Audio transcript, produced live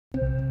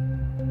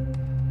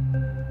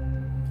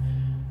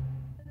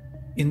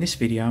In this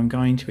video I'm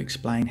going to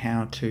explain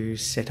how to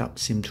set up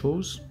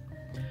SimTools.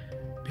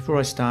 Before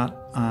I start,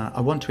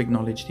 I want to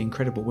acknowledge the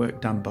incredible work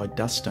done by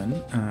Dustin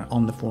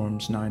on the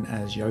forums known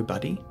as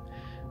YoBuddy,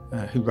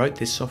 who wrote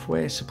this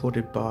software,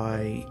 supported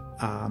by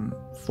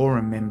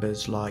forum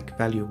members like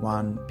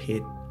Value1,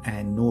 Pit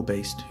and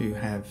Norbeast, who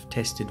have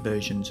tested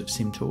versions of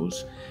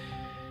SimTools,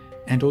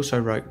 and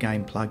also wrote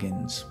game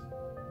plugins.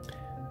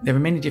 There are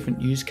many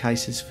different use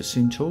cases for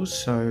SimTools,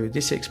 so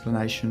this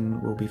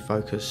explanation will be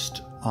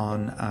focused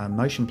on a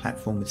motion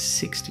platform with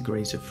 6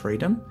 degrees of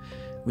freedom,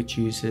 which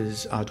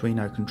uses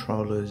Arduino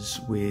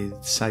controllers with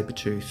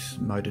Sabertooth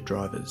motor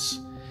drivers.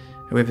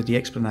 However, the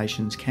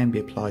explanations can be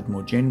applied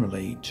more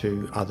generally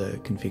to other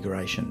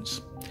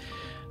configurations.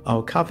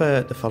 I'll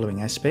cover the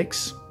following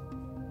aspects.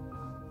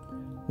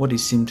 What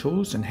is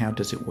SimTools and how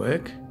does it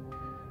work?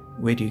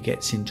 Where do you get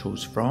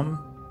SimTools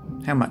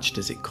from? How much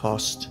does it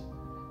cost?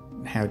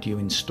 How do you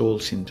install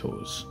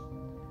SimTools?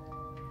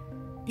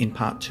 In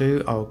part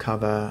 2, I'll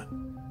cover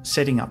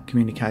setting up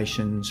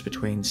communications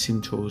between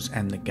SimTools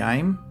and the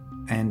game,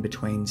 and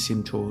between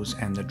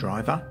SimTools and the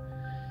driver,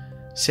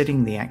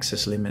 setting the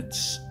axis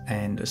limits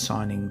and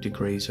assigning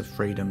degrees of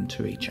freedom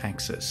to each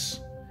axis.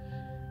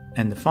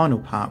 And the final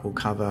part will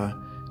cover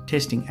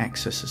testing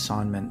axis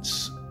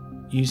assignments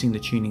using the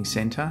tuning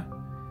center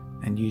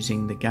and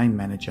using the game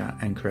manager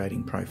and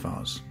creating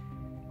profiles.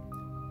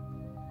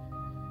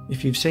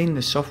 If you've seen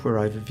the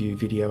software overview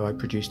video I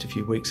produced a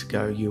few weeks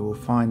ago, you will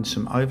find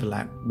some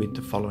overlap with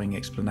the following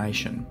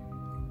explanation.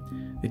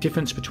 The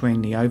difference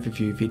between the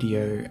overview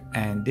video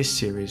and this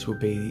series will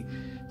be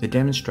the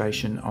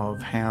demonstration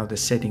of how the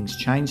settings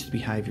change the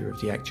behaviour of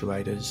the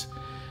actuators,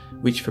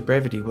 which for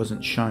brevity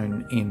wasn't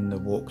shown in the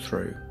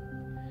walkthrough.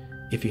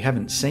 If you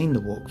haven't seen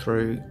the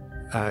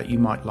walkthrough, you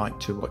might like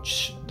to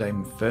watch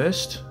them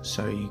first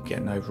so you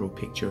get an overall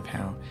picture of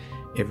how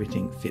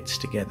everything fits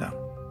together.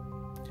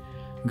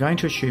 I'm going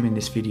to assume in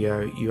this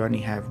video you only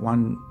have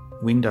one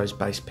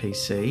Windows-based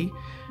PC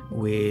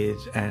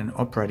with an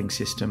operating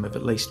system of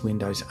at least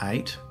Windows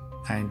 8,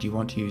 and you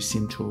want to use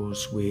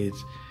SimTools with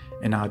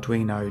an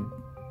Arduino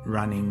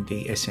running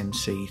the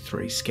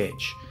SMC3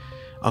 sketch.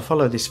 I'll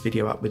follow this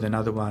video up with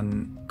another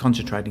one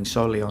concentrating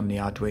solely on the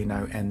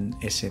Arduino and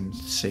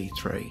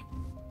SMC3.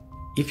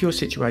 If your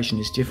situation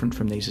is different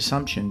from these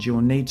assumptions, you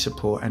will need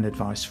support and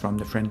advice from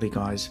the friendly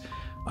guys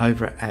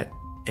over at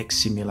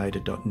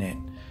XSimulator.net,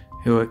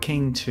 who are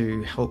keen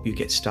to help you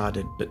get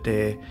started, but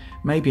there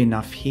may be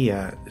enough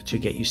here to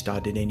get you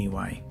started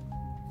anyway.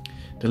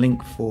 The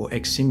link for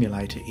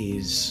XSimulator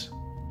is...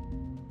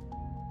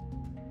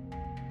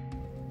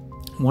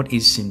 What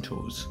is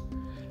SimTools?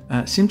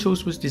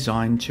 SimTools was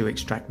designed to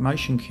extract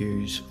motion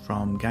cues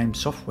from game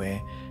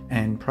software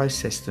and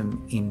process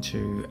them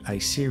into a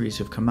series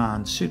of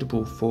commands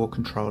suitable for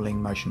controlling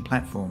motion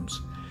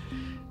platforms.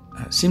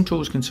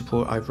 SimTools can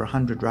support over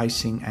 100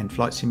 racing and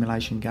flight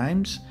simulation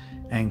games,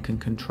 and can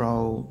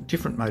control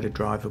different motor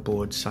driver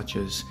boards such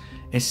as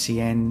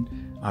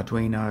SCN,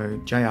 Arduino,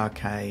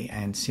 JRK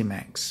and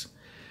SimAxe.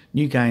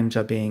 New games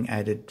are being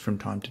added from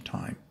time to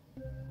time.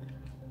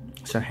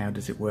 So how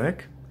does it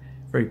work?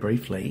 Very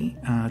briefly,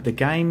 the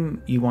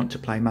game you want to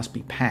play must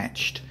be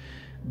patched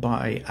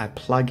by a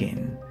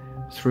plugin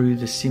through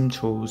the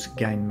SimTools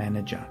game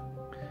manager.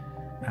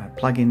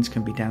 Plugins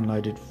can be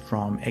downloaded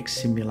from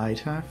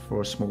XSimulator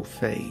for a small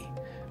fee.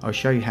 I'll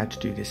show you how to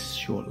do this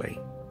shortly.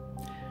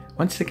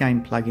 Once the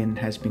game plugin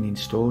has been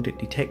installed, it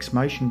detects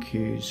motion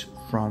cues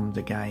from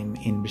the game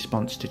in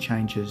response to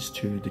changes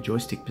to the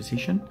joystick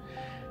position,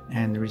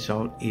 and the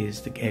result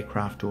is the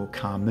aircraft or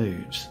car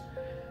moves.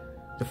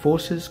 The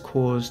forces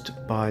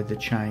caused by the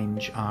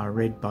change are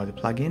read by the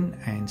plugin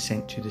and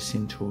sent to the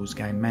SimTools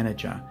game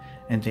manager,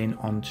 and then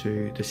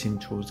onto the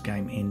SimTools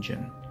game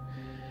engine.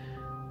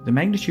 The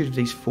magnitude of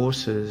these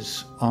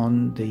forces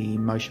on the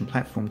motion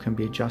platform can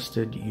be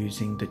adjusted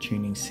using the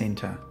tuning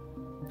center.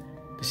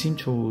 The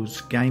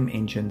SimTools game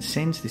engine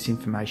sends this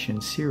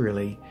information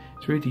serially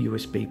through the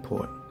USB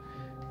port.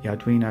 The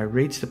Arduino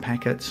reads the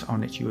packets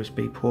on its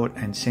USB port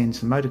and sends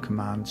the motor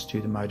commands to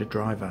the motor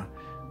driver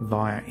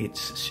via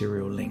its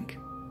serial link.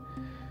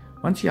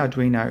 Once the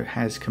Arduino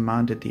has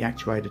commanded the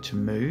actuator to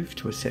move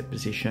to a set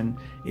position,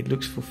 it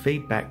looks for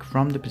feedback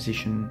from the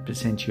position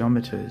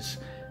potentiometers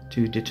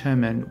to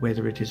determine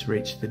whether it has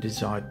reached the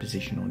desired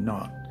position or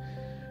not.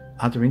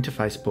 Other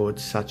interface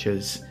boards such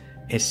as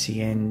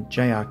SCN,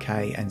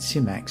 JRK and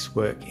SimAxe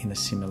work in a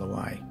similar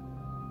way.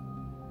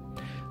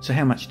 So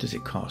how much does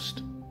it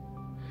cost?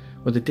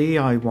 Well, the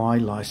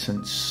DIY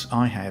license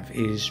I have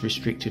is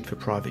restricted for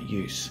private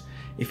use.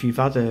 If you've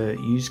other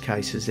use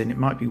cases, then it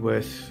might be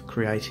worth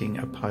creating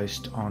a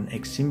post on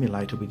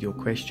XSimulator with your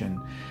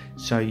question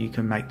so you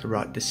can make the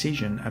right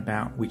decision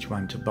about which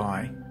one to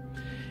buy.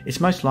 It's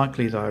most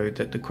likely though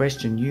that the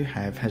question you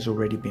have has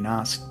already been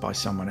asked by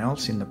someone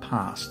else in the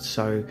past,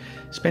 so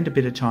spend a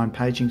bit of time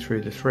paging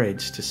through the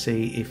threads to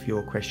see if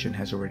your question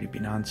has already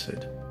been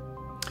answered.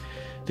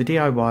 The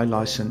DIY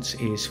license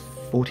is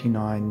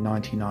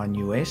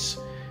 $49.99 US,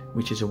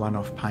 which is a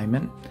one-off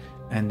payment,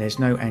 and there's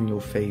no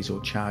annual fees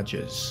or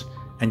charges,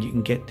 and you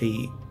can get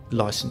the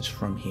license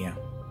from here.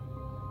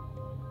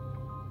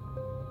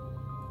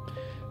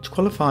 To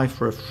qualify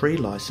for a free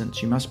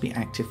license, you must be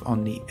active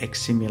on the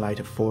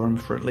XSimulator forum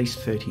for at least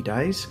 30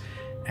 days,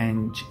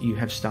 and you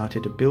have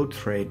started a build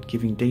thread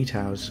giving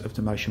details of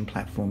the motion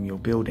platform you're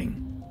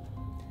building.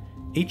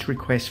 Each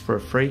request for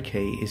a free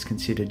key is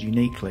considered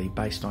uniquely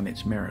based on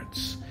its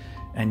merits,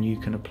 and you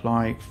can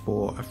apply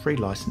for a free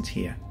license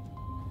here.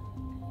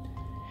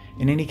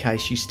 In any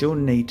case, you still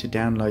need to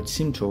download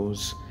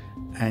SimTools,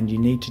 and you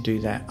need to do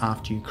that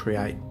after you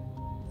create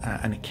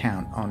an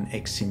account on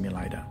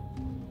XSimulator.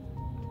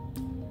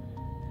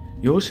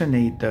 You also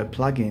need the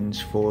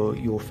plugins for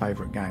your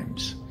favourite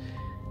games.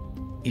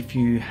 If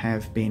you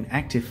have been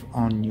active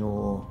on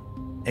your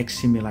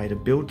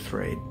XSimulator build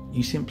thread,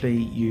 you simply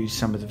use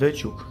some of the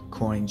virtual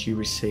coins you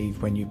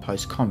receive when you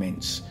post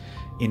comments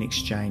in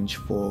exchange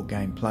for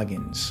game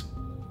plugins.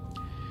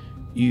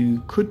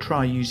 You could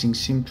try using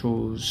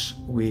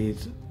SimTools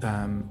with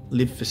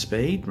Live for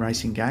Speed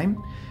racing game,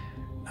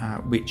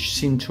 which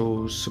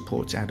SimTools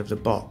supports out of the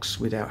box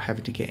without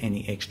having to get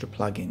any extra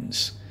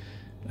plugins.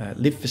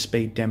 Live for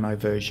Speed demo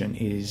version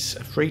is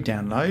a free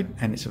download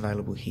and it's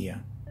available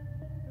here.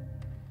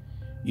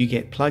 You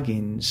get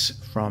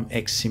plugins from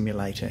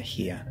XSimulator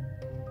here.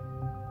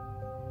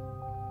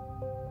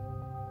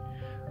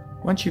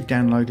 Once you've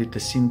downloaded the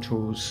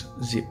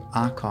SimTools zip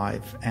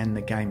archive and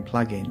the game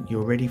plugin,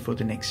 you're ready for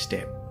the next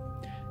step.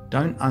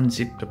 Don't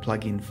unzip the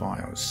plugin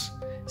files.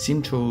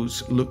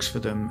 SimTools looks for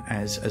them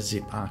as a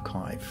zip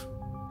archive.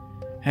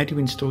 How do you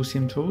install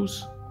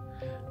SimTools?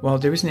 Well,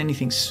 there isn't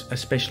anything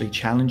especially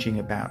challenging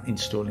about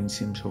installing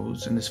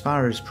SimTools, and as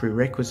far as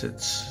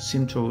prerequisites,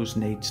 SimTools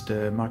needs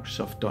the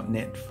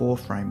Microsoft.NET 4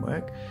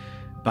 framework,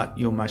 but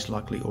you're most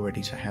likely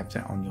already to have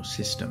that on your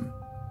system.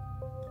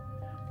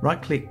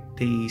 Right-click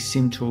the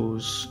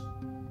SimTools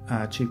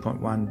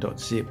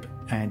 2.1.zip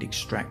and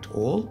extract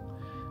all.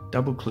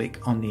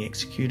 Double-click on the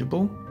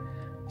executable,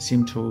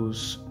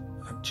 SimTools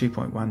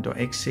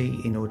 2.1.exe,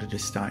 in order to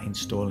start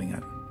installing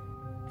it.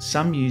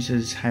 Some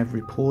users have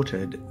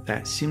reported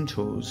that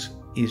SimTools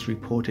is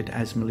reported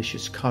as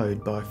malicious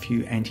code by a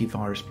few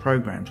antivirus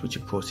programs, which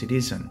of course it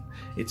isn't.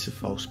 It's a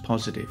false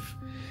positive.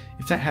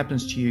 If that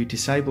happens to you,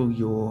 disable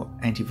your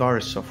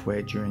antivirus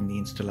software during the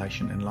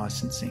installation and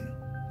licensing.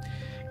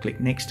 Click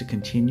Next to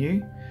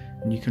continue,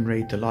 and you can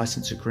read the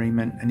license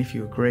agreement, and if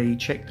you agree,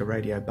 check the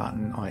radio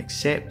button I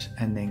accept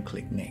and then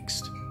click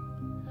Next.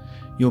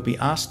 You'll be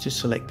asked to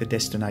select the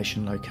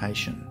destination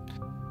location.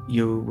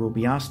 You will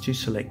be asked to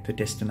select the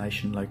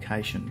destination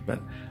location,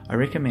 but I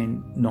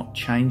recommend not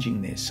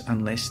changing this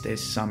unless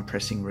there's some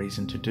pressing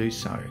reason to do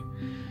so.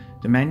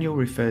 The manual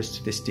refers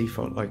to this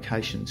default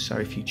location, so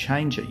if you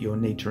change it, you'll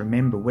need to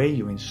remember where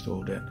you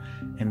installed it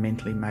and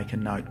mentally make a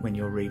note when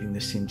you're reading the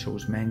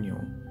SimTools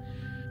manual.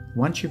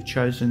 Once you've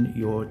chosen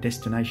your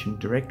destination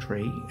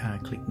directory,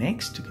 click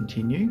Next to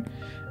continue,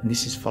 and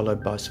this is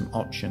followed by some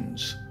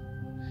options.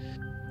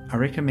 I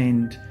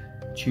recommend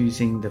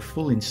choosing the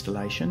full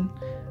installation.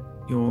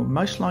 You're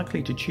most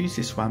likely to choose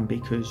this one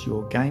because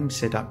your game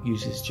setup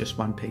uses just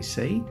one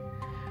PC,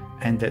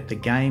 and that the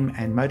game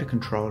and motor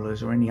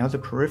controllers or any other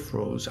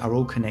peripherals are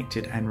all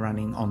connected and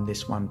running on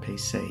this one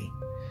PC.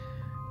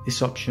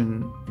 This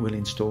option will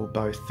install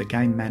both the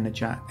game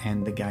manager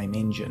and the game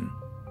engine.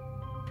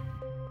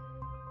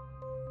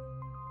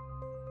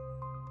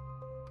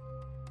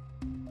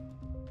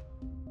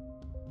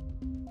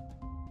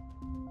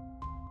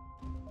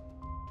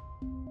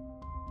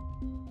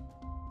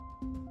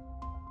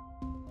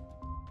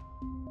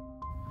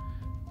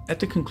 At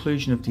the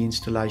conclusion of the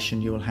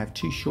installation, you will have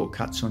two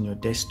shortcuts on your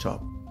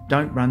desktop.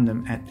 Don't run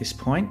them at this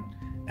point,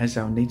 as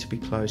they'll need to be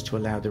closed to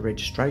allow the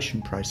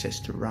registration process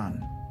to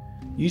run.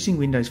 Using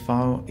Windows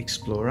File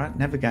Explorer,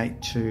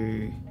 navigate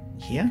to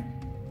here.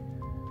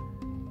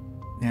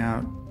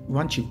 Now,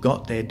 once you've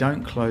got there,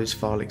 don't close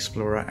File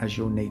Explorer, as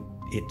you'll need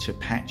it to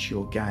patch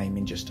your game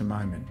in just a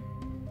moment.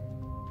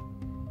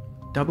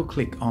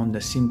 Double-click on the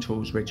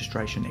SimTools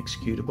registration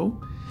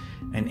executable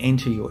and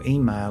enter your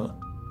email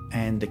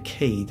and the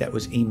key that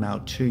was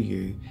emailed to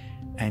you,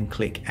 and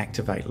click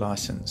Activate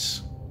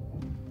License.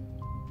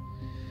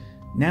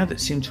 Now that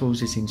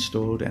SimTools is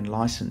installed and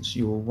licensed,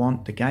 you will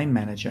want the Game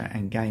Manager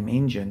and Game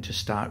Engine to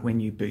start when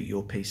you boot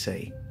your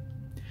PC.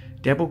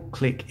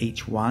 Double-click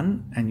each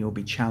one and you'll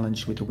be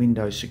challenged with a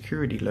Windows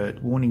security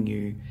alert warning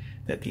you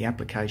that the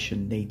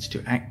application needs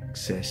to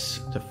access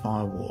the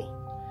firewall.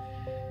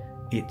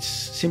 It's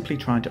simply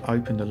trying to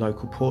open the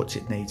local ports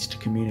it needs to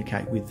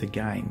communicate with the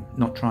game,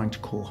 not trying to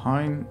call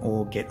home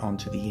or get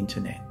onto the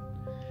internet.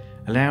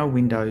 Allow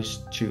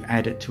Windows to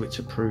add it to its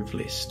approved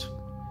list.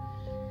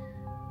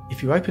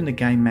 If you open the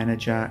Game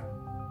Manager,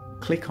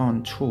 click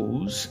on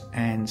Tools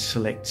and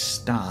select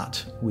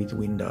Start with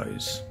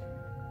Windows.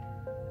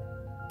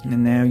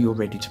 And now you're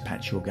ready to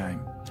patch your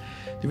game.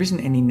 There isn't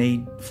any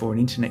need for an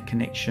internet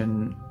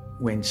connection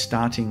when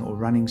starting or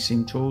running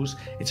SimTools.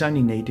 It's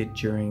only needed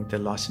during the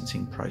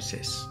licensing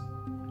process.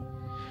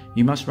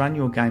 You must run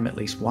your game at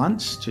least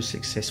once to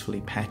successfully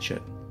patch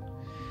it.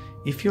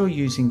 If you're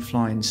using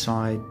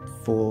FlyInside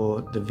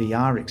for the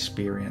VR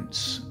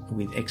experience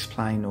with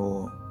X-Plane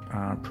or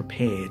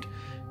Prepared,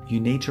 you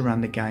need to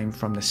run the game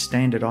from the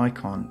standard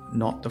icon,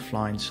 not the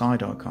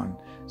FlyInside icon,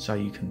 so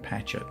you can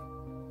patch it.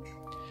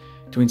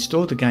 To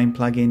install the game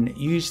plugin,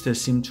 use the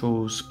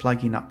SimTools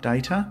plugin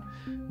updater,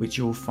 which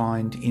you'll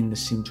find in the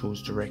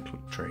SimTools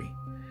directory.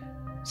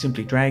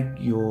 Simply drag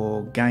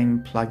your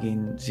game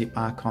plugin zip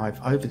archive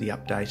over the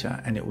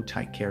updater and it will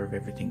take care of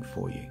everything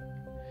for you.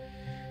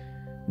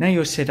 Now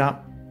you're set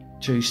up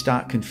to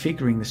start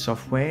configuring the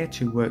software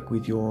to work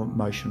with your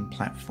motion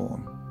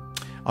platform.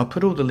 I'll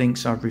put all the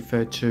links I've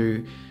referred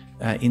to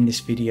in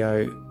this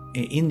video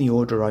in the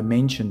order I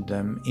mentioned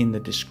them in the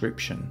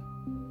description.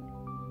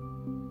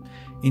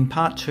 In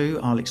part 2,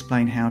 I'll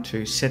explain how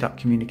to set up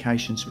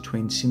communications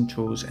between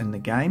SimTools and the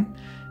game,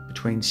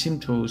 between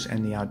SimTools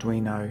and the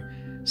Arduino,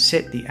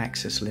 set the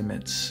axis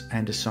limits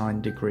and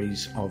assign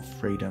degrees of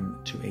freedom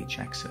to each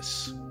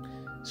axis.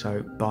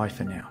 So bye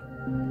for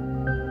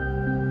now.